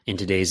In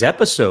today's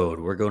episode,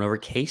 we're going over a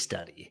case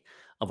study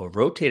of a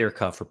rotator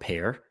cuff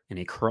repair and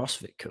a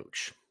CrossFit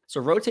coach. So,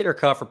 rotator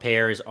cuff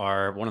repairs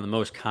are one of the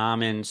most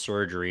common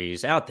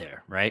surgeries out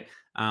there, right?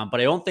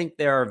 But I don't think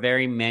there are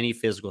very many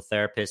physical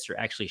therapists who are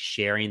actually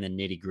sharing the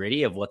nitty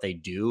gritty of what they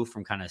do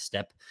from kind of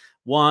step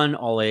one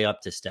all the way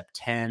up to step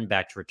 10,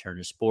 back to return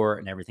to sport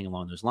and everything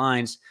along those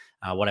lines.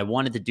 What I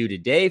wanted to do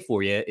today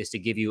for you is to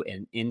give you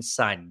an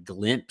inside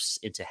glimpse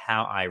into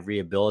how I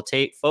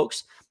rehabilitate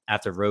folks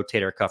after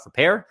rotator cuff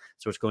repair.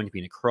 So it's going to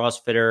be a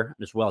CrossFitter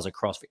as well as a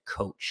CrossFit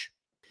coach.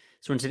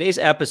 So in today's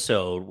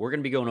episode, we're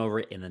going to be going over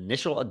an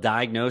initial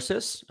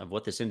diagnosis of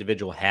what this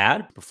individual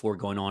had before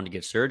going on to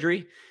get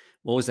surgery.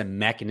 What was the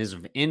mechanism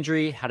of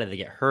injury? How did they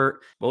get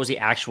hurt? What was the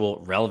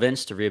actual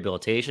relevance to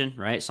rehabilitation,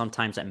 right?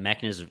 Sometimes that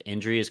mechanism of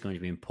injury is going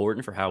to be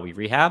important for how we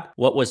rehab.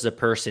 What was the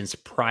person's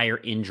prior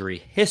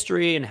injury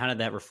history and how did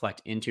that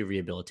reflect into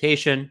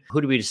rehabilitation?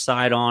 Who do we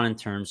decide on in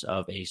terms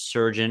of a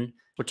surgeon?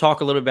 We'll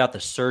talk a little about the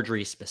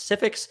surgery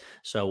specifics.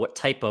 So what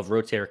type of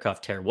rotator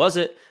cuff tear was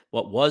it?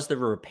 What was the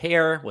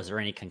repair? Was there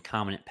any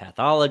concomitant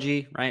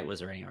pathology, right? Was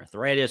there any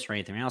arthritis or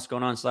anything else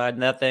going on inside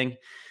that thing?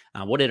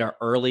 What did our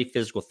early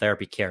physical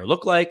therapy care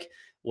look like?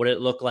 What did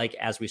it look like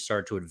as we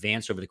started to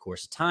advance over the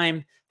course of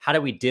time? How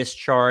did we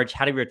discharge?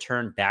 How did we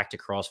return back to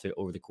CrossFit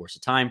over the course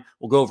of time?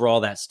 We'll go over all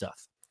that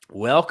stuff.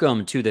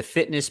 Welcome to the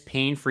Fitness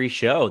Pain-Free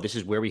Show. This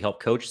is where we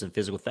help coaches and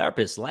physical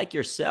therapists like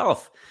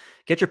yourself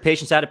get your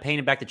patients out of pain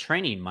and back to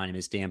training. My name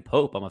is Dan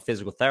Pope. I'm a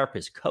physical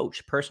therapist,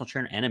 coach, personal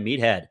trainer, and a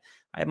meathead.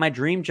 I have my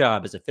dream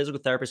job as a physical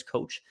therapist,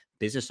 coach,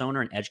 business owner,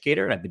 and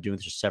educator. And I've been doing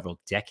this for several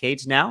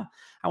decades now.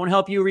 I want to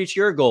help you reach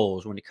your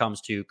goals when it comes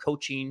to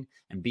coaching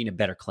and being a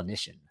better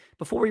clinician.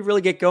 Before we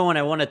really get going,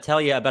 I want to tell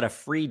you about a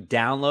free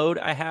download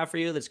I have for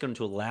you that's going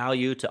to allow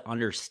you to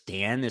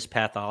understand this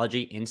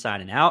pathology inside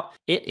and out.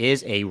 It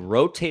is a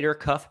rotator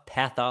cuff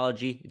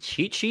pathology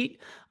cheat sheet.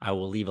 I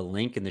will leave a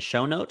link in the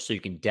show notes so you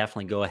can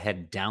definitely go ahead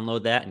and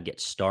download that and get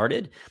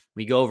started.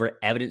 We go over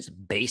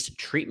evidence-based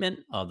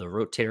treatment of the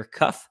rotator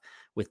cuff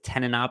with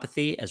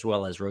tendinopathy as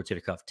well as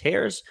rotator cuff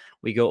tears.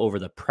 We go over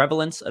the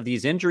prevalence of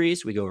these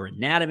injuries. We go over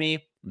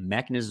anatomy,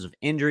 mechanisms of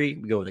injury.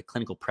 We go over the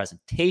clinical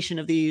presentation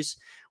of these.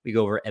 We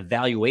go over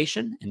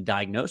evaluation and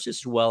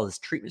diagnosis as well as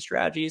treatment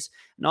strategies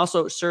and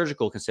also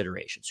surgical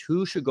considerations.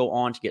 Who should go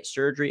on to get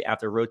surgery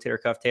after a rotator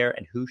cuff tear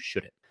and who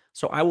shouldn't?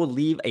 So I will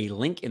leave a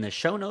link in the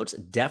show notes.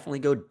 Definitely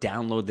go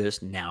download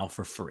this now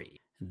for free.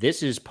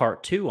 This is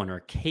part 2 on our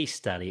case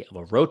study of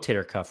a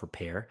rotator cuff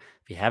repair.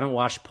 If you haven't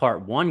watched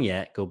part 1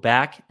 yet, go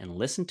back and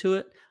listen to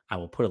it. I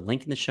will put a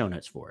link in the show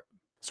notes for it.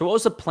 So what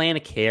was the plan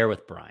of care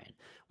with Brian?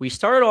 We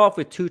started off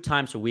with 2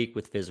 times a week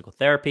with physical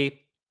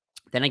therapy.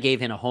 Then I gave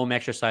him a home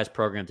exercise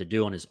program to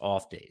do on his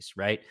off days,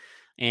 right?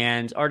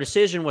 And our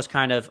decision was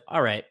kind of,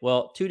 all right,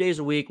 well, 2 days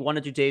a week, 1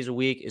 to 2 days a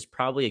week is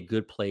probably a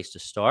good place to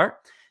start.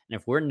 And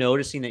if we're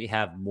noticing that you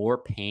have more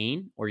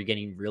pain or you're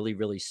getting really,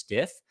 really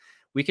stiff,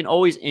 we can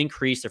always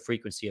increase the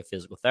frequency of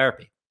physical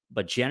therapy.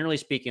 But generally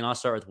speaking, I'll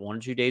start with 1 or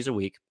 2 days a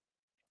week.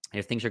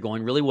 If things are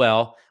going really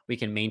well, we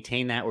can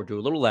maintain that or do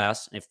a little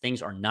less. And if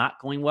things are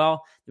not going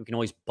well, we can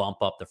always bump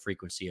up the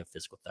frequency of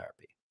physical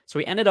therapy. So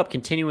we ended up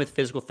continuing with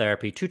physical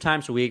therapy 2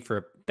 times a week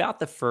for about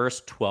the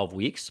first 12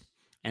 weeks.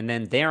 And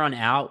then there on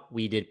out,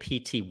 we did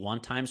PT 1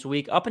 times a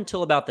week up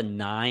until about the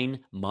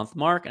 9-month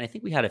mark. And I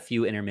think we had a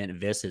few intermittent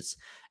visits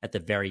at the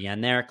very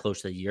end there,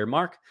 close to the year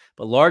mark.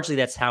 But largely,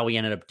 that's how we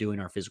ended up doing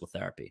our physical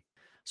therapy.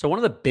 So one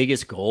of the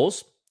biggest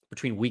goals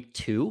between week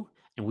 2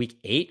 and week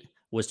 8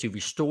 was to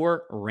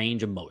restore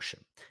range of motion.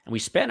 And we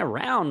spent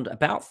around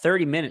about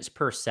 30 minutes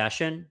per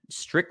session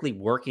strictly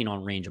working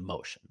on range of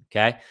motion,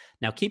 okay?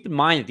 Now, keep in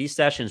mind that these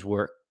sessions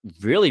were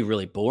really,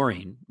 really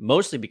boring,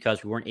 mostly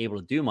because we weren't able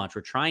to do much.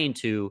 We're trying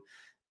to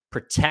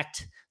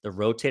protect the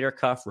rotator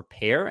cuff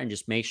repair and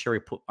just make sure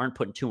we aren't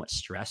putting too much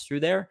stress through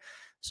there.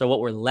 So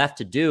what we're left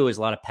to do is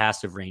a lot of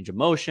passive range of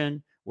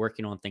motion,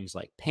 working on things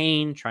like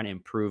pain, trying to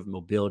improve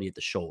mobility at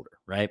the shoulder,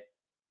 right?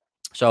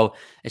 So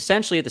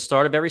essentially at the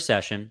start of every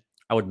session,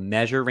 I would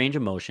measure range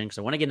of motion because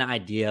I want to get an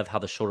idea of how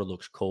the shoulder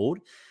looks cold.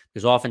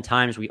 Because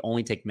oftentimes we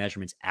only take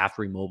measurements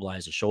after we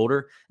mobilize the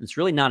shoulder. And it's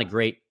really not a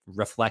great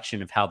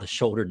reflection of how the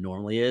shoulder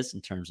normally is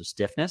in terms of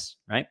stiffness,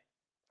 right?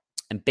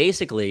 And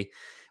basically,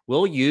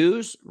 we'll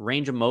use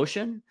range of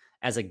motion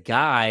as a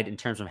guide in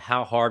terms of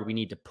how hard we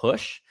need to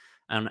push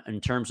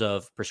in terms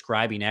of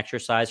prescribing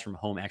exercise from a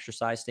home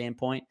exercise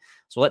standpoint.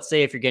 So let's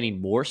say if you're getting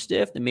more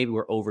stiff, then maybe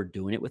we're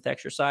overdoing it with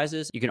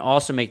exercises. You can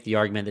also make the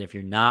argument that if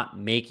you're not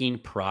making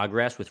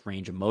progress with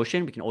range of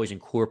motion, we can always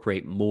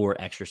incorporate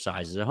more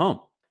exercises at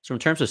home. So in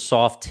terms of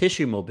soft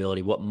tissue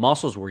mobility, what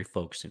muscles were we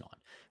focusing on?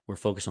 We're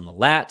focused on the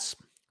lats,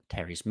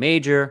 teres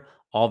major,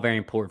 all very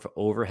important for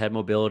overhead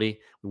mobility.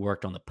 We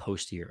worked on the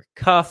posterior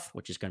cuff,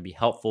 which is going to be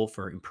helpful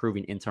for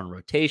improving internal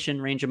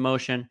rotation, range of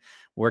motion.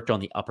 Worked on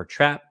the upper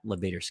trap,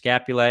 levator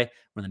scapulae.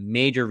 One of the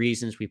major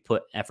reasons we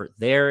put effort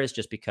there is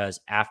just because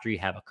after you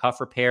have a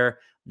cuff repair,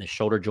 The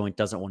shoulder joint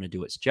doesn't want to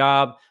do its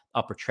job.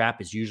 Upper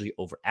trap is usually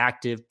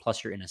overactive.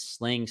 Plus, you're in a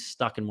sling,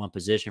 stuck in one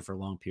position for a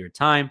long period of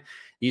time.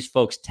 These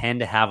folks tend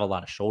to have a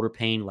lot of shoulder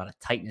pain, a lot of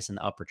tightness in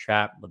the upper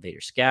trap,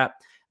 levator scap.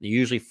 They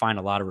usually find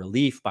a lot of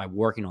relief by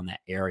working on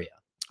that area.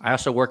 I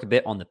also work a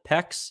bit on the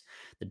pecs,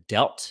 the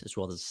delt, as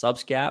well as the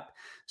subscap.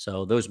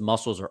 So those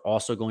muscles are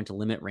also going to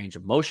limit range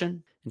of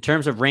motion. In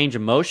terms of range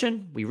of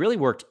motion, we really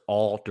worked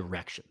all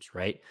directions,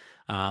 right?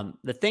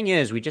 The thing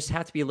is, we just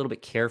have to be a little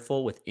bit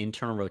careful with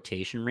internal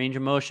rotation range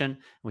of motion.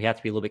 We have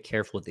to be a little bit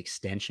careful with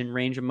extension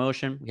range of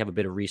motion. We have a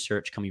bit of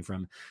research coming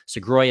from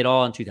Segroy et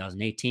al. In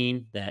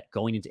 2018 that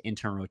going into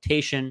internal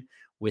rotation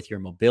with your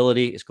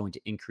mobility is going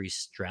to increase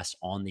stress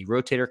on the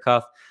rotator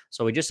cuff.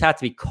 So we just have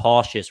to be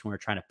cautious when we're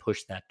trying to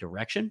push that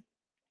direction.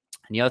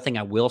 And the other thing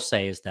I will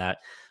say is that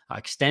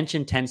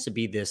extension tends to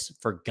be this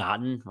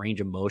forgotten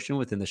range of motion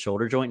within the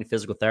shoulder joint in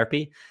physical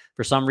therapy.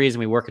 For some reason,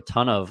 we work a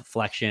ton of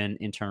flexion,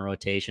 internal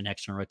rotation,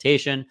 external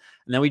rotation,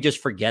 and then we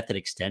just forget that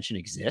extension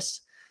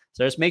exists.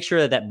 So just make sure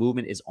that that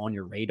movement is on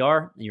your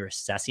radar and you're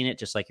assessing it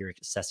just like you're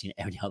assessing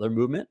any other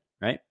movement,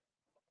 right?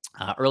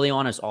 Early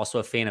on, I was also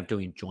a fan of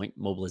doing joint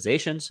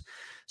mobilizations.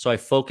 So I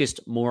focused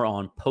more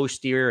on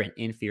posterior and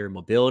inferior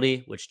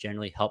mobility, which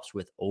generally helps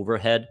with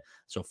overhead.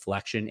 So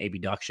flexion,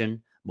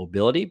 abduction,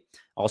 mobility,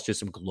 also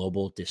some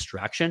global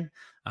distraction.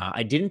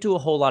 I didn't do a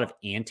whole lot of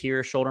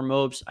anterior shoulder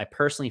mobs. I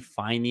personally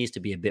find these to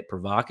be a bit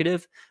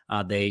provocative.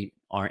 They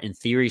are, in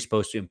theory,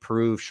 supposed to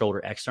improve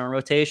shoulder external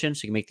rotation.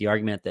 So you can make the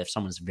argument that if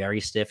someone's very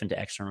stiff into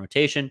external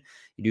rotation,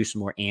 you do some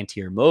more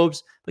anterior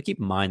mobs. But keep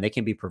in mind, they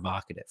can be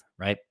provocative,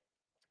 right?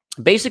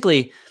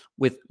 Basically,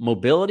 with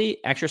mobility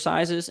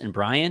exercises and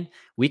Brian,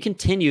 we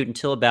continued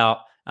until about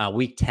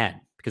week 10.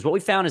 Because what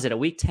we found is that at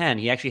week 10,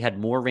 he actually had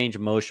more range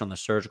of motion on the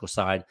surgical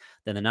side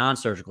than the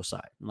non-surgical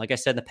side. And like I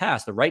said in the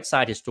past, the right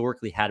side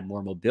historically had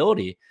more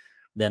mobility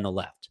than the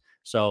left.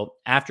 So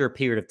after a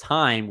period of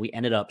time, we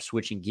ended up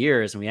switching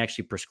gears and we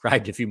actually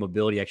prescribed a few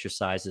mobility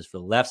exercises for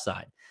the left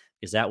side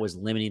because that was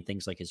limiting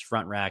things like his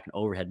front rack and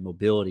overhead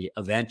mobility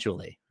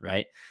eventually,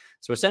 right?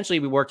 So essentially,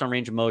 we worked on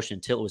range of motion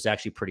until it was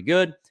actually pretty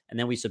good. And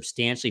then we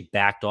substantially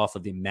backed off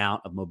of the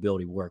amount of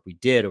mobility work we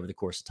did over the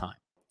course of time.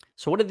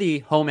 So what did the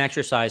home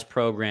exercise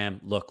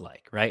program look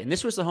like, right? And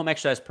this was the home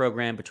exercise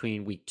program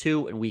between week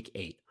 2 and week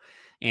 8.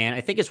 And I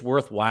think it's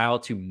worthwhile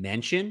to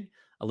mention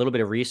a little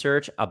bit of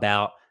research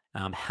about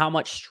how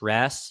much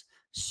stress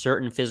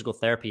certain physical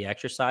therapy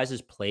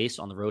exercises place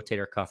on the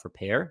rotator cuff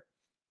repair.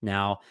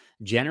 Now,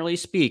 generally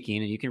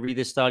speaking, and you can read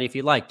this study if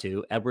you'd like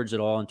to, Edwards et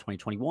al. In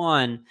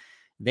 2021,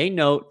 they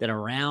note that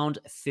around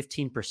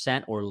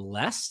 15% or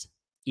less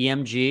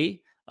EMG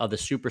of the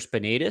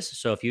supraspinatus.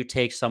 So if you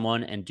take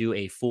someone and do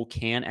a full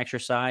can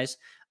exercise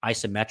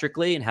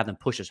isometrically and have them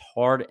push as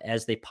hard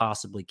as they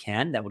possibly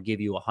can, that would give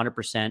you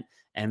 100%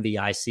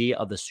 MVIC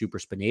of the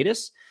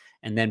supraspinatus.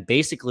 And then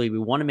basically, we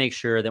want to make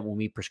sure that when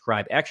we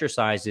prescribe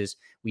exercises,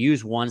 we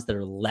use ones that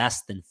are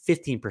less than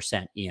 15%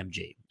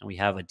 EMG. And we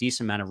have a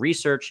decent amount of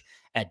research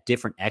at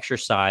different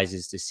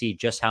exercises to see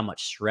just how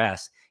much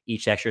stress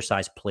each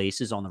exercise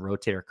places on the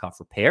rotator cuff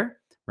repair,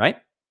 right?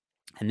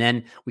 And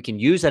then we can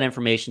use that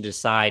information to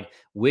decide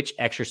which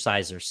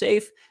exercises are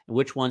safe and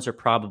which ones are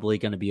probably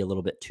going to be a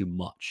little bit too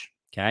much,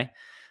 okay?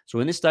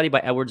 So in this study by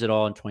Edwards et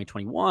al. In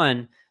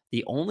 2021,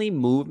 the only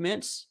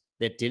movements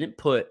that didn't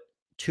put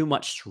too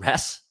much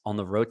stress on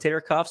the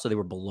rotator cuff, so they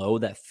were below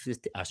that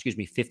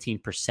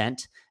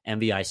 15%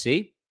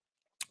 MVIC,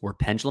 were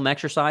pendulum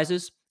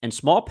exercises and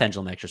small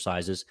pendulum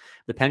exercises.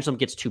 If the pendulum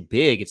gets too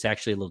big, it's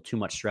actually a little too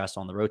much stress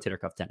on the rotator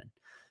cuff tendon.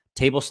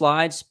 Table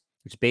slides,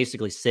 which is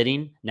basically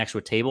sitting next to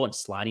a table and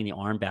sliding the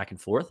arm back and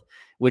forth,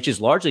 which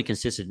is largely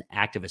consisted in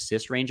active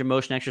assist range of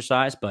motion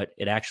exercise, but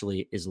it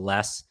actually is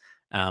less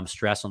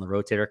stress on the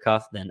rotator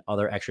cuff than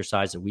other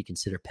exercises that we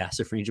consider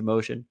passive range of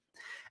motion.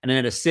 And then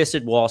an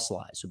assisted wall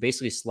slide. So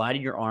basically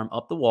sliding your arm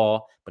up the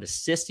wall, but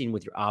assisting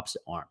with your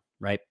opposite arm,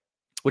 right?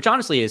 Which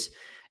honestly is,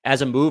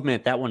 as a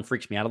movement, that one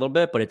freaks me out a little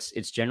bit, but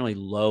it's generally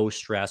low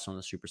stress on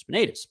the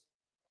supraspinatus.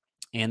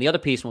 And the other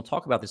piece, and we'll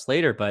talk about this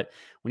later, but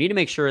we need to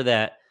make sure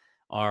that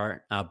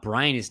our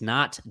Brian is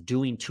not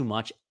doing too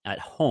much at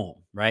home,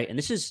 right? And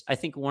this is, I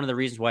think, one of the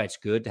reasons why it's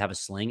good to have a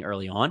sling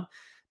early on,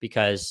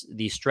 because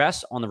the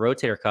stress on the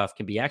rotator cuff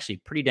can be actually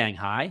pretty dang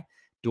high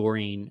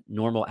during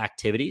normal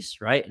activities,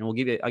 right? And I'll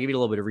give you a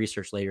little bit of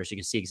research later so you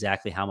can see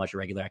exactly how much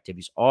regular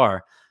activities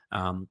are.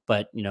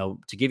 But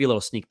to give you a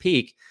little sneak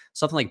peek,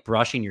 something like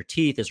brushing your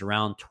teeth is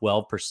around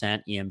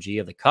 12% EMG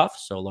of the cuff,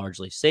 so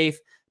largely safe.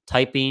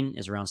 Typing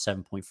is around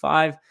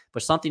 7.5,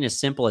 but something as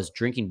simple as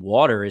drinking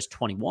water is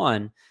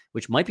 21,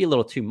 which might be a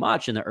little too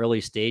much in the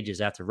early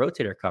stages after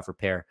rotator cuff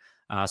repair.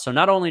 So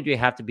not only do you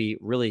have to be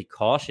really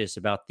cautious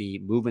about the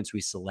movements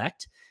we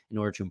select in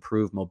order to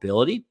improve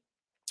mobility,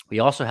 we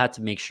also have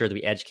to make sure that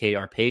we educate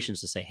our patients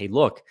to say, hey,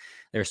 look,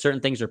 there are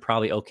certain things that are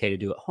probably okay to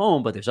do at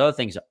home, but there's other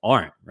things that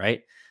aren't,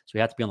 right? So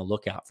we have to be on the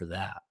lookout for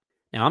that.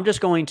 Now, I'm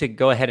just going to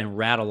go ahead and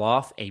rattle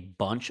off a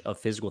bunch of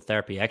physical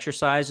therapy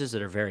exercises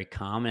that are very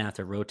common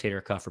after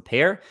rotator cuff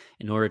repair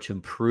in order to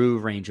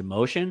improve range of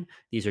motion.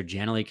 These are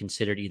generally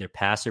considered either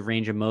passive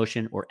range of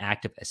motion or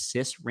active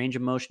assist range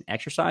of motion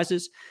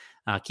exercises.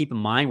 Keep in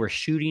mind, we're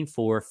shooting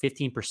for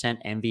 15%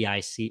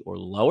 MVIC or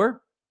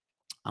lower.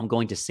 I'm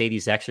going to say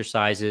these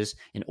exercises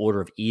in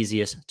order of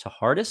easiest to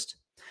hardest.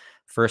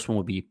 First one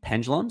would be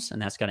pendulums,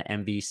 and that's got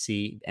an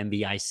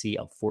MVIC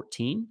of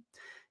 14.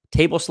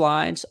 Table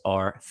slides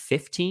are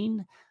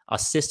 15.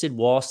 Assisted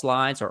wall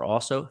slides are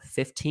also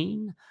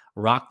 15.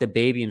 Rock the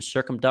baby and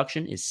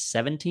circumduction is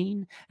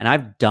 17. And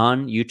I've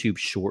done YouTube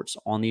shorts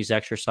on these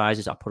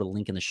exercises. I'll put a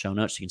link in the show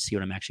notes so you can see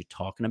what I'm actually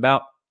talking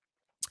about.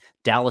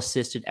 Dowel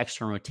assisted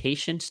external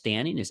rotation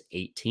standing is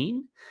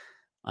 18.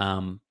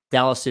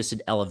 Dowel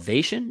assisted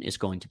elevation is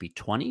going to be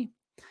 20.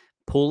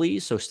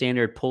 Pulleys, so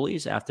standard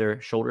pulleys after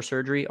shoulder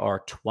surgery,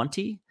 are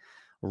 20.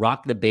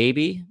 Rock the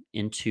baby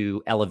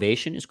into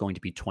elevation is going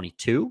to be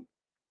 22.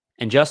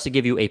 And just to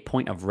give you a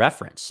point of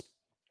reference,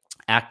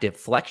 active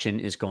flexion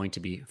is going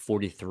to be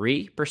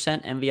 43%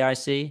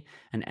 MVIC,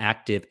 and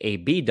active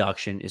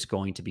abduction is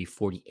going to be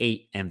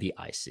 48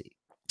 MVIC.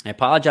 I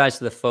apologize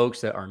to the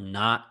folks that are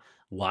not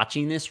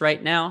watching this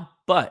right now,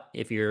 but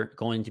if you're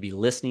going to be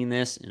listening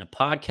this in a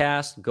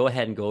podcast, go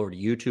ahead and go over to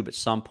YouTube at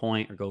some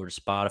point or go over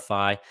to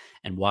Spotify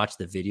and watch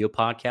the video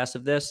podcast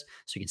of this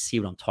so you can see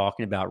what I'm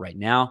talking about right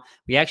now.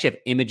 We actually have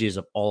images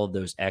of all of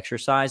those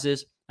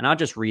exercises, and I'll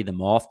just read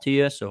them off to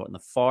you. So on the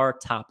far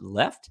top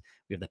left,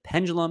 we have the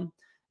pendulum.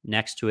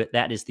 Next to it,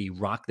 that is the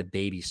rock the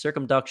baby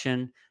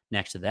circumduction.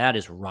 Next to that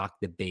is rock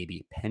the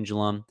baby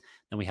pendulum.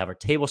 Then we have our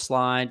table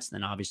slides.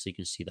 Then obviously you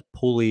can see the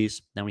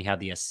pulleys. Then we have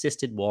the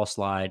assisted wall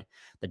slide,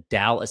 the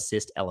dowel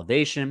assist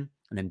elevation,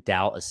 and then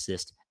dowel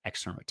assist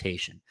external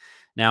rotation.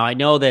 Now, I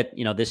know that,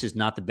 this is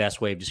not the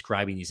best way of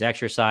describing these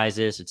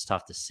exercises. It's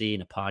tough to see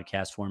in a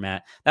podcast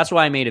format. That's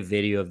why I made a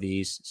video of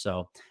these.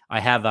 So I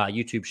have a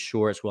YouTube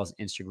short as well as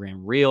Instagram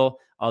reel.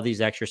 All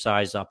these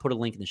exercises, I'll put a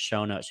link in the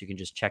show notes so you can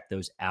just check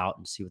those out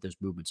and see what those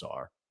movements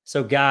are.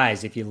 So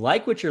guys, if you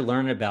like what you're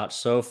learning about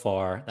so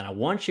far, then I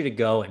want you to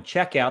go and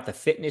check out the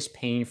Fitness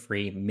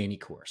Pain-Free mini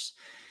course.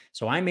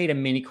 So I made a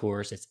mini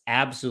course. It's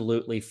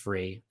absolutely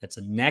free. That's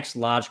the next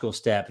logical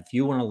step if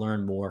you want to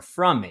learn more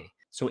from me.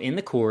 So in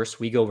the course,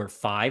 we go over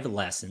 5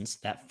 lessons.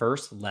 That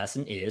first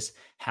lesson is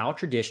how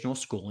traditional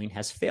schooling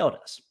has failed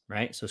us,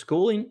 right? So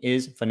schooling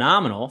is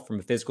phenomenal from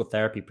a physical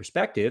therapy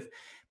perspective,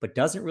 but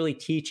doesn't really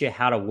teach you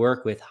how to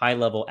work with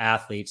high-level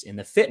athletes in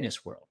the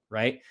fitness world,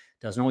 right?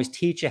 Doesn't always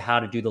teach you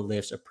how to do the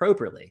lifts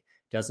appropriately.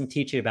 Doesn't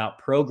teach you about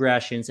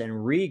progressions and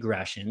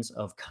regressions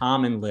of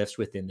common lifts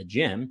within the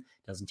gym.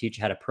 Doesn't teach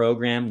you how to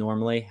program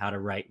normally, how to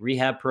write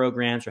rehab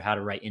programs, or how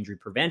to write injury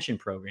prevention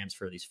programs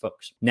for these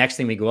folks. Next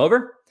thing we go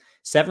over,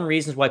 7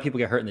 reasons why people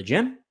get hurt in the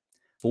gym,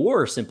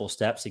 4 simple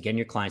steps to getting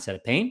your clients out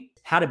of pain,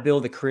 how to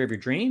build the career of your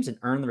dreams and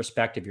earn the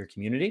respect of your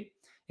community.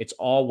 It's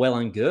all well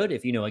and good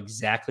if you know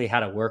exactly how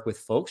to work with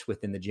folks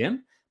within the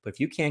gym. But if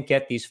you can't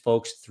get these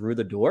folks through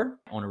the door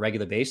on a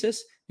regular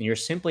basis, then you're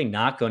simply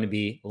not going to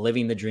be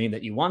living the dream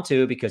that you want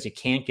to, because you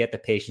can't get the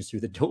patients through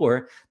the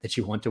door that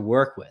you want to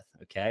work with.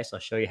 Okay, so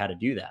I'll show you how to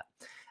do that.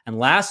 And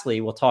lastly,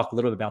 we'll talk a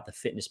little bit about the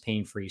Fitness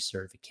Pain-Free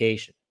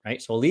certification,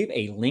 right? So I'll leave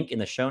a link in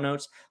the show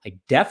notes. I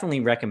definitely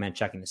recommend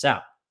checking this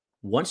out.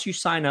 Once you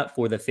sign up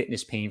for the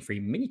Fitness Pain-Free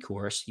mini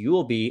course, you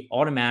will be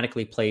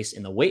automatically placed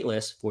in the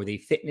waitlist for the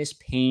Fitness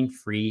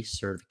Pain-Free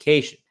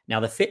certification. Now,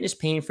 the Fitness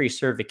Pain-Free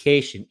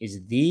certification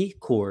is the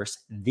course,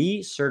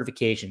 the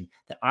certification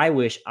that I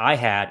wish I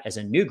had as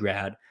a new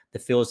grad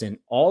that fills in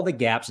all the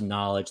gaps in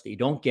knowledge that you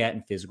don't get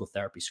in physical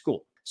therapy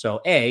school.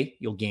 So A,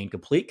 you'll gain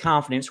complete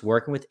confidence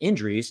working with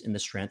injuries in the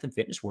strength and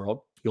fitness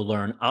world. You'll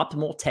learn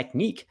optimal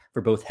technique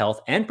for both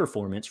health and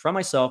performance from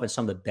myself and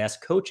some of the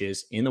best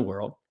coaches in the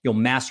world. You'll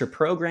master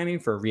programming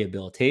for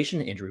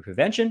rehabilitation and injury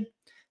prevention.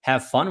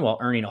 Have fun while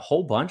earning a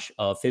whole bunch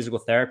of physical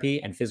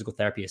therapy and physical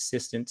therapy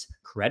assistant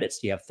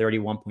credits. You have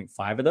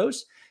 31.5 of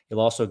those.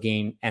 You'll also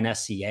gain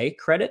NSCA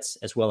credits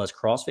as well as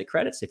CrossFit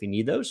credits if you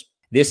need those.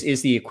 This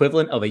is the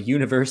equivalent of a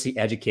university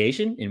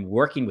education in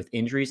working with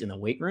injuries in the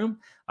weight room.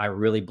 I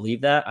really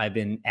believe that. I've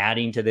been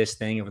adding to this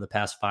thing over the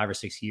past 5 or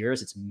 6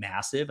 years. It's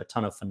massive, a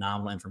ton of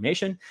phenomenal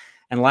information.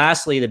 And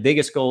lastly, the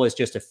biggest goal is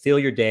just to fill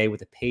your day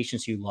with the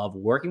patients you love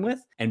working with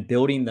and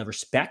building the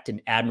respect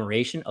and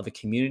admiration of the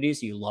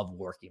communities you love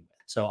working with.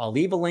 So I'll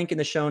leave a link in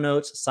the show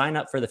notes. Sign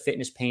up for the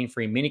Fitness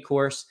Pain-Free mini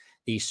course.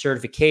 The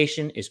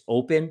certification is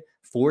open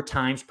 4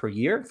 times per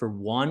year for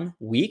 1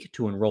 week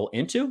to enroll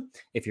into.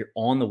 If you're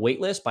on the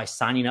wait list by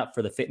signing up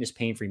for the Fitness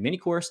Pain-Free mini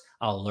course,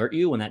 I'll alert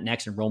you when that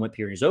next enrollment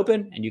period is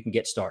open and you can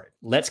get started.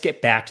 Let's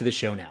get back to the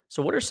show now.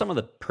 So what are some of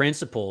the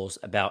principles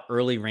about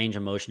early range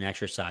of motion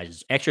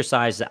exercises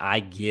that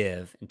I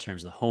give in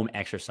terms of the home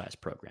exercise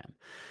program?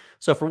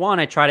 So for one,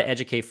 I try to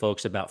educate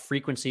folks about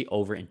frequency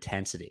over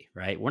intensity,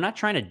 right? We're not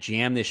trying to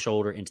jam this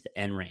shoulder into the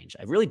end range.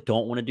 I really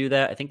don't want to do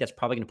that. I think that's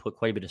probably going to put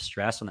quite a bit of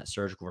stress on that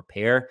surgical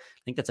repair.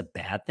 I think that's a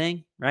bad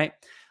thing, right?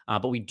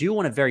 But we do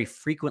want to very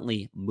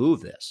frequently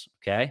move this,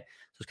 okay?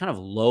 it's kind of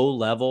low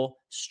level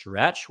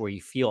stretch where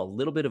you feel a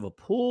little bit of a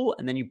pull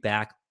and then you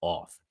back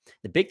off.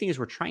 The big thing is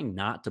we're trying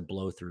not to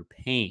blow through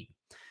pain.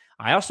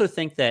 I also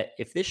think that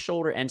if this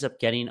shoulder ends up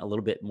getting a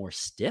little bit more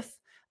stiff,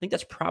 I think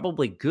that's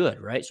probably good,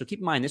 right? So keep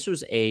in mind this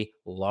was a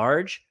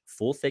large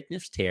full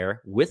thickness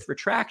tear with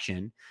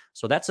retraction.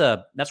 So that's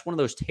one of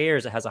those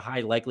tears that has a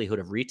high likelihood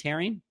of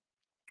re-tearing.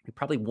 We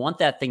probably want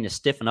that thing to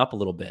stiffen up a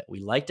little bit. We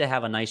like to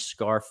have a nice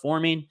scar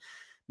forming,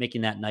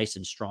 making that nice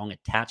and strong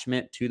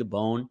attachment to the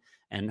bone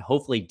and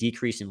hopefully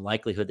decreasing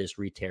likelihood this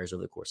re-tears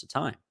over the course of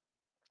time.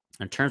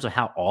 In terms of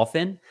how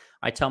often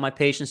I tell my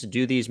patients to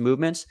do these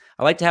movements,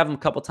 I like to have them a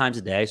couple times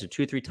a day. So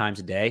 2 or 3 times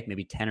a day,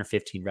 maybe 10 or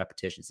 15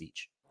 repetitions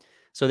each.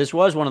 So this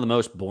was one of the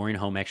most boring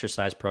home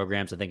exercise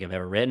programs I think I've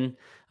ever written.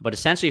 But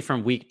essentially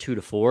from week 2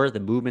 to 4, the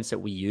movements that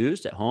we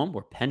used at home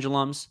were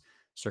pendulums,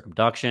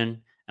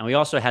 circumduction, and we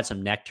also had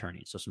some neck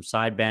turning. So some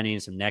side bending,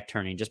 some neck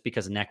turning, just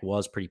because the neck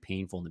was pretty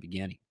painful in the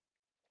beginning.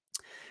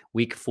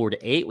 Week 4 to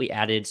 8, we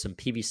added some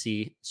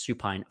PVC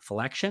supine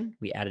flexion.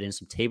 We added in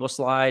some table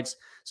slides,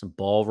 some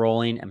ball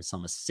rolling, and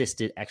some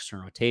assisted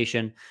external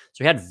rotation.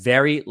 So we had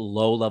very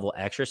low level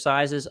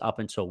exercises up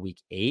until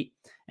week 8.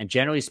 And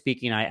generally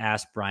speaking, I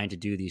asked Brian to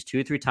do these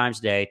 2 or 3 times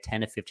a day,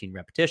 10 to 15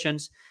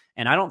 repetitions.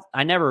 And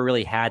I never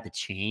really had to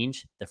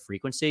change the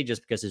frequency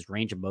just because his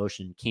range of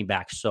motion came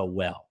back so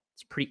well.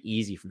 It's pretty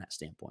easy from that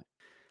standpoint.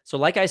 So,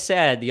 like I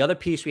said, the other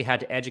piece we had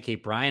to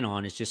educate Brian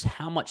on is just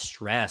how much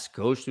stress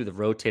goes through the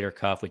rotator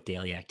cuff with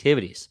daily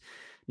activities.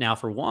 Now,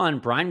 for one,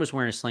 Brian was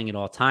wearing a sling at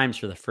all times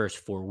for the first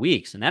 4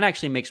 weeks, and that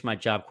actually makes my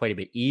job quite a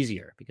bit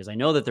easier because I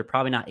know that they're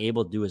probably not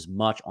able to do as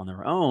much on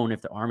their own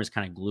if the arm is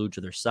kind of glued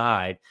to their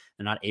side.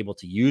 They're not able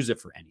to use it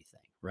for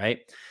anything, right?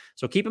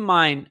 So keep in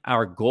mind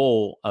our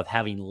goal of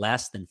having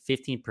less than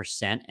 15%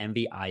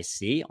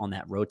 MVIC on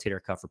that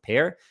rotator cuff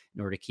repair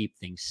in order to keep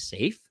things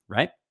safe,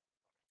 right?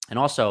 And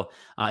also,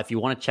 if you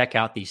want to check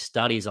out these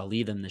studies, I'll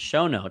leave them in the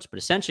show notes. But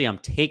essentially, I'm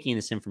taking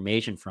this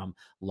information from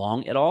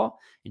Long et al.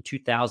 In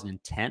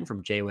 2010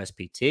 from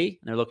JOSPT, and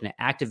they're looking at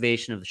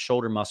activation of the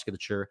shoulder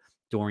musculature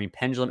during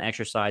pendulum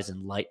exercise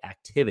and light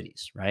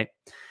activities, right?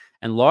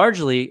 And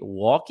largely,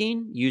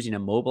 walking using a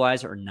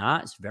mobilizer or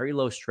not is very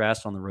low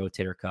stress on the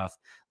rotator cuff,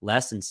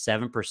 less than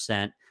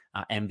 7%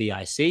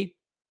 MVIC.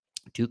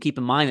 Do keep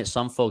in mind that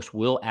some folks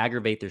will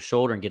aggravate their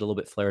shoulder and get a little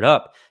bit flared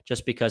up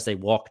just because they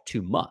walk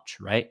too much,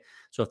 right?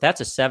 So if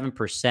that's a 7%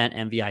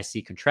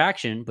 MVIC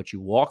contraction, but you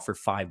walk for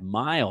 5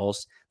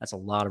 miles, that's a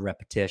lot of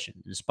repetition.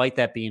 And despite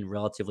that being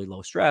relatively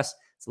low stress,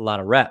 it's a lot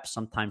of reps.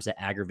 Sometimes that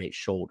aggravates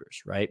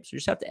shoulders, right? So you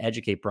just have to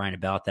educate Brian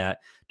about that.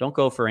 Don't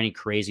go for any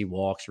crazy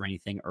walks or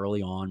anything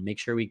early on. Make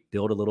sure we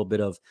build a little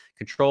bit of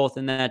control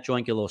within that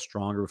joint, get a little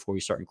stronger before we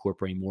start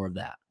incorporating more of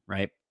that,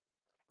 right?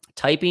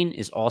 Typing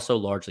is also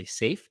largely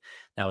safe.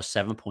 That was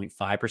 7.5%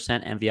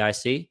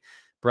 MVIC.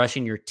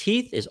 Brushing your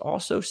teeth is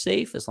also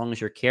safe as long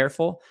as you're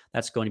careful.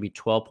 That's going to be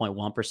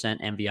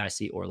 12.1%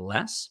 MVIC or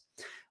less.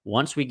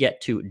 Once we get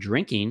to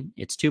drinking,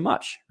 it's too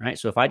much, right?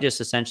 So if I just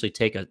essentially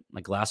take a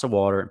glass of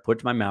water and put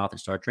it to my mouth and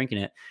start drinking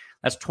it,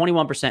 that's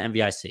 21%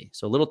 MVIC.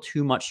 So a little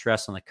too much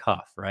stress on the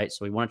cuff, right?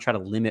 So we want to try to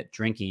limit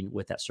drinking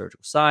with that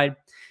surgical side.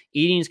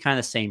 Eating is kind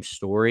of the same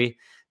story.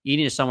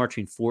 Eating is somewhere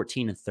between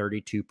 14 and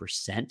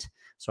 32%.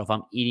 So if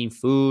I'm eating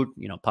food,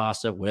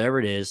 pasta, whatever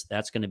it is,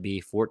 that's going to be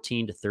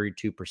 14 to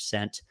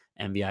 32%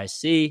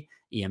 MVIC,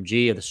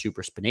 EMG of the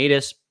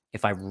supraspinatus.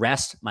 If I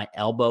rest my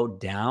elbow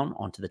down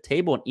onto the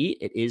table and eat,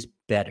 it is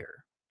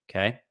better,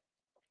 okay?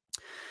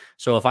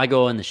 So if I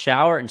go in the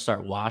shower and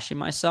start washing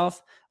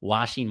myself,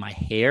 washing my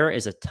hair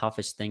is the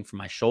toughest thing for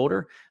my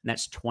shoulder, and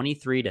that's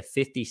 23 to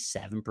 57%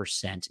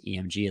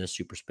 EMG of the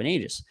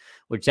supraspinatus,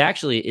 which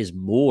actually is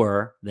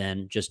more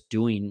than just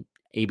doing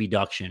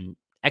abduction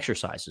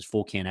exercises,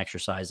 full can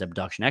exercise,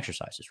 abduction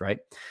exercises, right?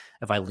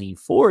 If I lean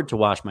forward to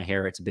wash my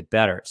hair, it's a bit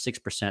better at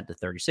 6% to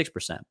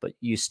 36%, but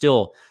you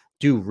still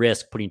do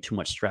risk putting too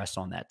much stress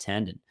on that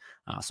tendon.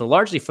 So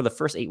largely for the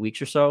first 8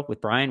 weeks or so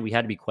with Brian, we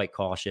had to be quite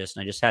cautious,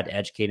 and I just had to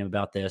educate him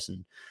about this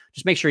and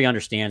just make sure he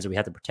understands that we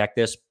have to protect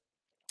this.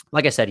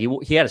 Like I said,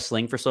 he had a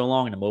sling for so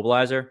long and a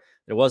mobilizer,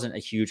 it wasn't a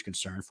huge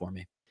concern for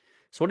me.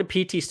 So what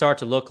did PT start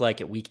to look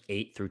like at week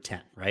 8 through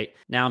 10, right?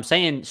 Now I'm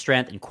saying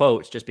strength in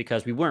quotes just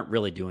because we weren't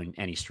really doing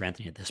any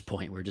strengthening at this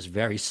point. We're just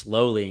very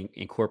slowly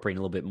incorporating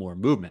a little bit more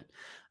movement.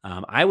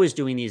 I was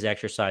doing these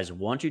exercises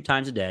 1-2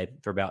 times a day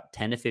for about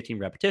 10 to 15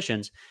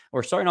 repetitions.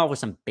 We're starting off with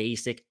some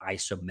basic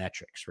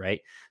isometrics, right?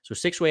 So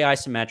 6-way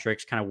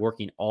isometrics, kind of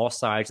working all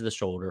sides of the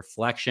shoulder,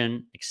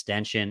 flexion,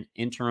 extension,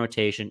 internal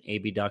rotation,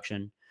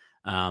 abduction,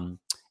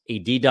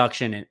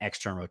 adduction, and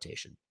external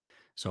rotation.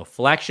 So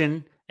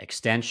flexion,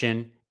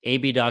 extension,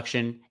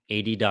 abduction,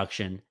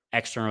 adduction,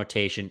 external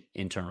rotation,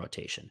 internal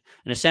rotation.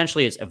 And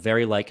essentially, it's a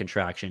very light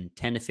contraction,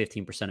 10 to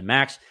 15% of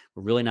max.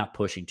 We're really not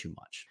pushing too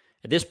much.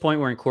 At this point,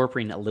 we're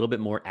incorporating a little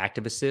bit more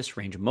active assist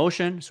range of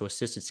motion, so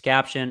assisted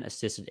scaption,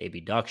 assisted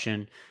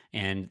abduction,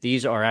 and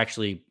these are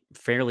actually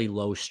fairly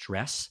low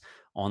stress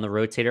on the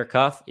rotator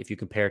cuff if you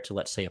compare it to,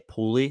 let's say, a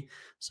pulley.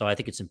 So I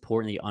think it's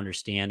important that you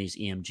understand these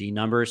EMG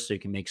numbers so you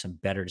can make some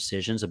better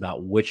decisions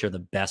about which are the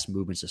best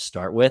movements to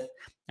start with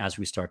as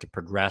we start to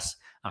progress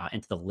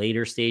into the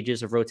later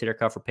stages of rotator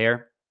cuff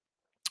repair.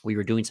 We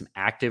were doing some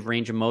active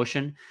range of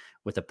motion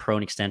with a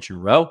prone extension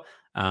row.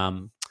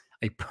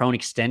 A prone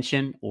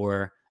extension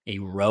or a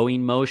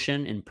rowing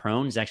motion in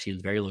prone is actually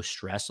very low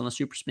stress on the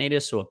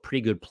supraspinatus, so a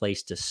pretty good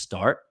place to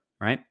start,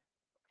 right?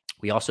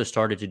 We also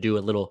started to do a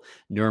little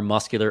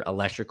neuromuscular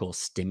electrical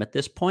stim at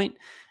this point.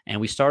 And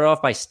we started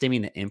off by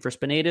stimming the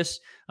infraspinatus.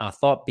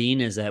 Thought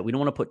being is that we don't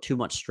want to put too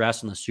much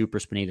stress on the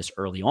supraspinatus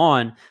early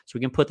on. So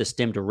we can put the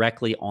stim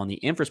directly on the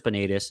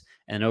infraspinatus.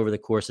 And over the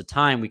course of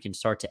time, we can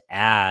start to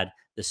add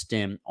the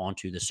stim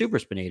onto the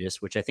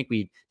supraspinatus, which I think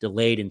we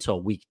delayed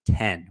until week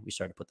 10. We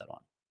started to put that on.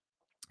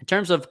 In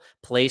terms of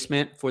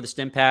placement for the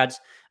stim pads,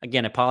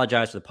 again, I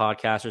apologize for the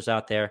podcasters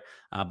out there,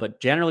 but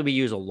generally we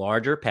use a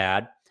larger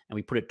pad and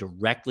we put it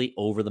directly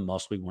over the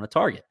muscle we want to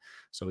target.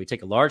 So we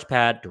take a large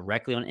pad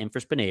directly on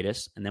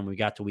infraspinatus, and then when we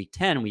got to week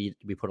 10, we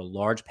put a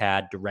large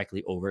pad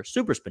directly over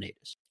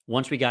supraspinatus.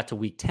 Once we got to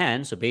week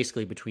 10, so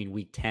basically between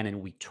week 10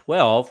 and week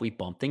 12, we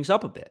bumped things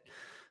up a bit.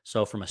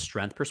 So from a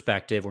strength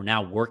perspective, we're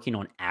now working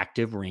on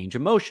active range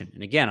of motion.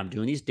 And again, I'm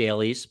doing these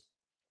dailies,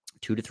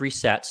 2 to 3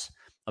 sets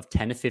of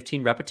 10 to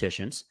 15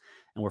 repetitions,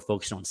 and we're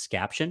focused on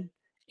scaption,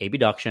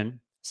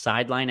 abduction,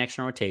 sideline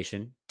external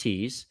rotation,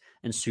 T's,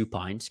 and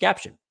supine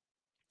scaption.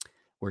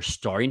 We're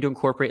starting to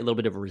incorporate a little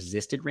bit of a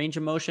resisted range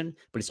of motion,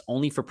 but it's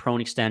only for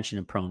prone extension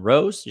and prone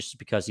rows, just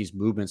because these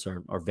movements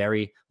are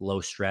very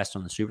low stress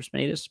on the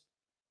supraspinatus.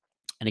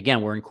 And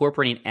again, we're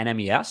incorporating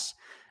NMES,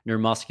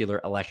 neuromuscular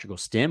electrical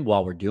stim,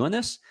 while we're doing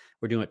this.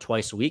 We're doing it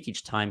twice a week,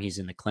 each time he's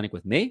in the clinic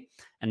with me.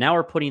 And now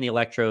we're putting the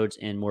electrodes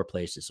in more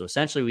places. So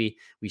essentially,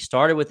 we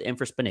started with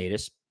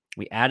infraspinatus.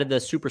 We added the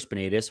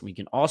supraspinatus. We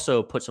can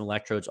also put some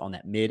electrodes on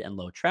that mid and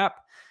low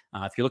trap.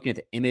 If you're looking at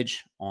the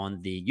image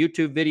on the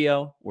YouTube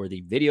video or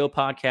the video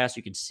podcast,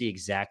 you can see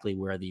exactly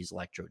where these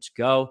electrodes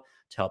go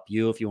to help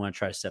you if you want to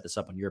try to set this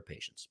up on your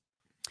patients.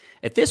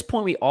 At this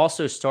point, we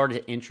also started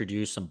to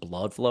introduce some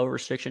blood flow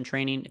restriction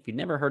training. If you've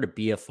never heard of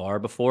BFR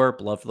before,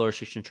 blood flow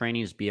restriction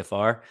training is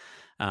BFR.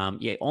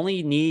 You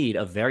only need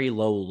a very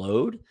low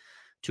load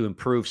to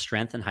improve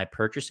strength and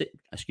hypertrophy.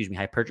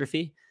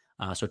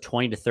 So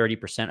 20 to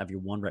 30% of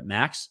your 1 rep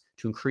max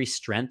to increase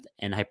strength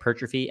and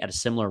hypertrophy at a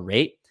similar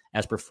rate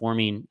as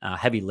performing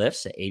heavy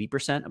lifts at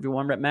 80% of your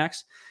 1 rep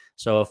max.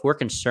 So if we're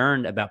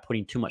concerned about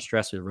putting too much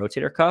stress with the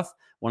rotator cuff,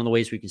 one of the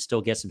ways we can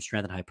still get some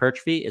strength and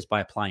hypertrophy is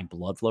by applying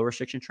blood flow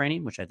restriction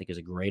training, which I think is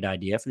a great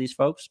idea for these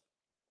folks.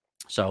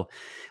 So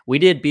we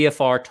did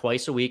BFR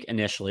twice a week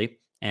initially,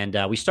 and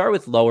we start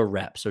with lower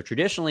reps. So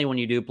traditionally, when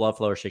you do blood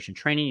flow restriction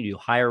training, you do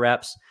higher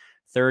reps,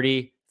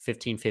 30,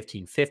 15,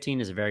 15,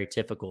 15 is a very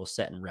typical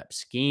set and rep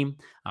scheme.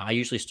 I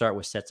usually start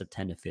with sets of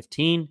 10 to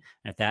 15.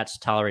 And if that's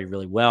tolerated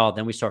really well,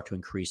 then we start to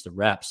increase the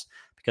reps.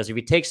 Because if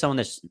you take someone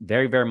that's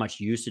very, very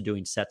much used to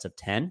doing sets of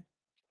 10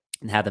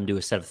 and have them do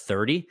a set of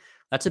 30,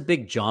 that's a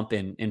big jump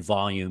in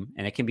volume.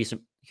 And it can be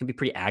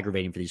pretty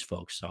aggravating for these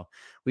folks. So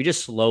we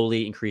just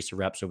slowly increase the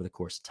reps over the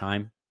course of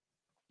time.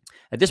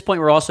 At this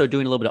point, we're also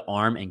doing a little bit of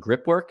arm and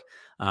grip work.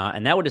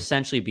 And that would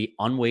essentially be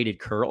unweighted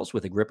curls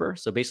with a gripper.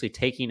 So basically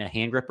taking a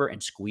hand gripper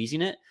and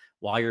squeezing it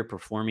while you're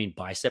performing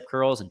bicep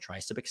curls and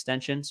tricep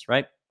extensions,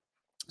 right?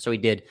 So we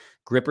did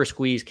gripper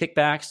squeeze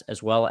kickbacks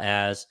as well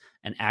as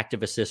an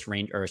active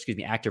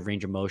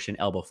range of motion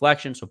elbow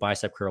flexion. So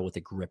bicep curl with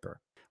a gripper.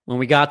 When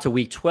we got to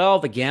week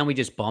 12, again, we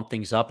just bumped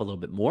things up a little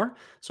bit more.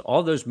 So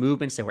all those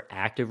movements that were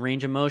active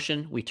range of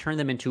motion, we turned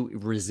them into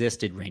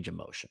resisted range of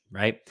motion,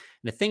 right?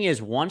 And the thing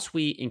is, once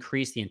we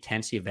increase the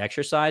intensity of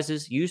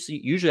exercises,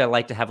 usually I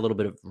like to have a little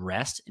bit of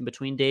rest in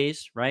between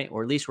days, right?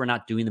 Or at least we're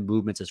not doing the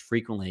movements as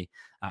frequently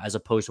as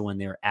opposed to when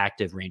they're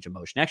active range of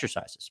motion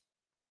exercises.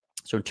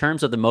 So in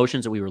terms of the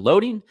motions that we were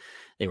loading,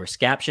 they were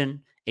scaption,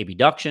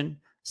 abduction,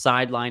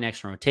 sideline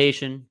external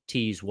rotation,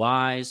 T's,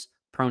 Y's,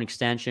 prone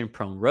extension,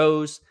 prone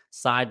rows,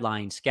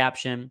 sideline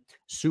scaption,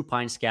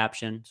 supine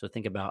scaption. So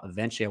think about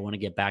eventually I want to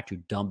get back to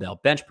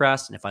dumbbell bench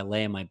press. And if I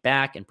lay on my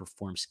back and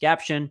perform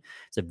scaption,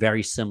 it's a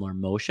very similar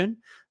motion.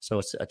 So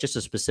it's just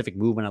a specific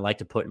movement I like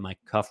to put in my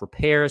cuff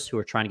repairs who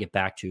are trying to get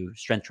back to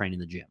strength training in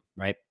the gym,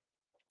 right?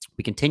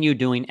 We continue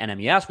doing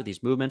NMES with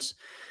these movements.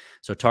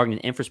 So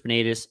targeting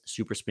infraspinatus,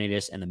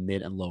 supraspinatus, and the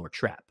mid and lower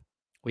trap.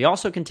 We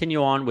also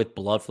continue on with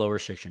blood flow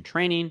restriction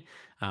training.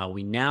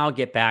 We now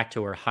get back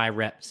to our high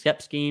rep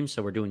step scheme.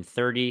 So we're doing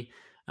 30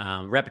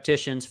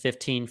 repetitions,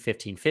 15,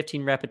 15,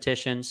 15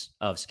 repetitions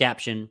of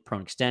scaption,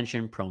 prone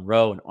extension, prone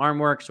row, and arm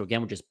work. So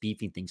again, we're just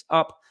beefing things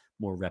up,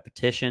 more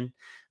repetition.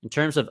 In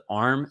terms of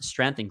arm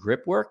strength and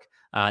grip work,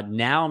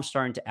 now I'm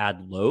starting to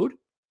add load.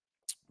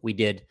 We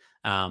did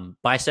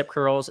bicep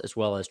curls as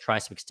well as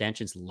tricep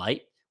extensions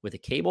light with a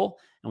cable,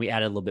 and we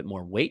added a little bit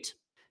more weight.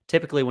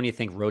 Typically, when you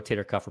think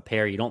rotator cuff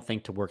repair, you don't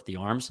think to work the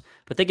arms,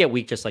 but they get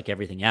weak just like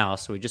everything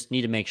else. So we just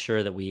need to make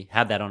sure that we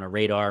have that on our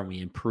radar and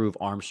we improve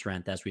arm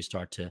strength as we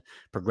start to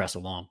progress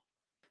along.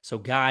 So,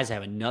 guys, I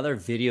have another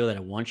video that I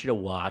want you to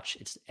watch.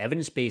 It's an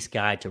evidence-based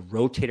guide to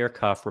rotator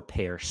cuff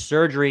repair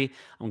surgery.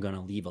 I'm going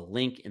to leave a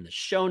link in the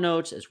show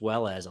notes as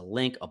well as a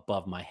link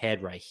above my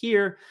head right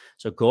here.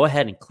 So go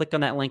ahead and click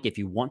on that link if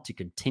you want to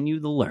continue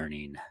the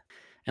learning.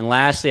 And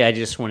lastly, I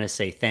just want to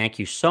say thank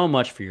you so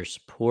much for your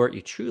support.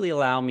 You truly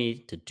allow me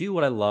to do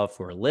what I love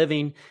for a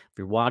living. If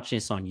you're watching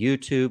this on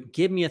YouTube,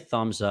 give me a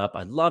thumbs up.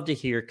 I'd love to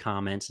hear your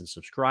comments and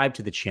subscribe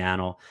to the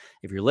channel.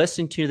 If you're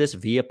listening to this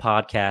via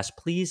podcast,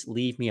 please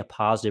leave me a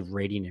positive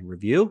rating and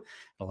review.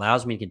 It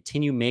allows me to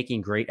continue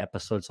making great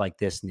episodes like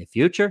this in the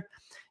future.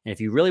 And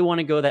if you really want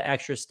to go that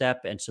extra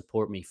step and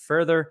support me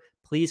further,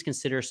 please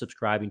consider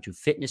subscribing to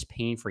Fitness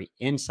Pain Free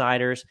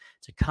Insiders.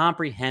 It's a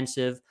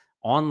comprehensive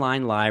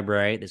online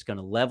library that's going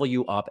to level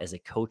you up as a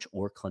coach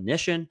or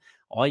clinician.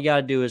 All you got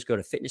to do is go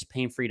to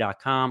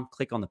fitnesspainfree.com,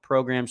 click on the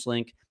programs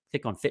link,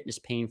 click on Fitness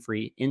Pain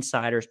Free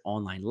Insiders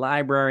online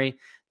library.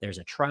 There's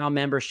a trial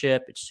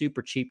membership. It's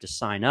super cheap to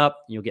sign up.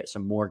 You'll get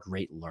some more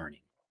great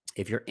learning.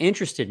 If you're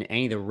interested in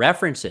any of the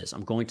references,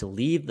 I'm going to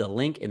leave the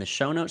link in the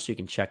show notes so you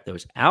can check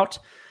those out.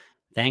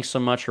 Thanks so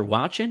much for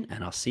watching,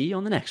 and I'll see you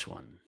on the next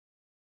one.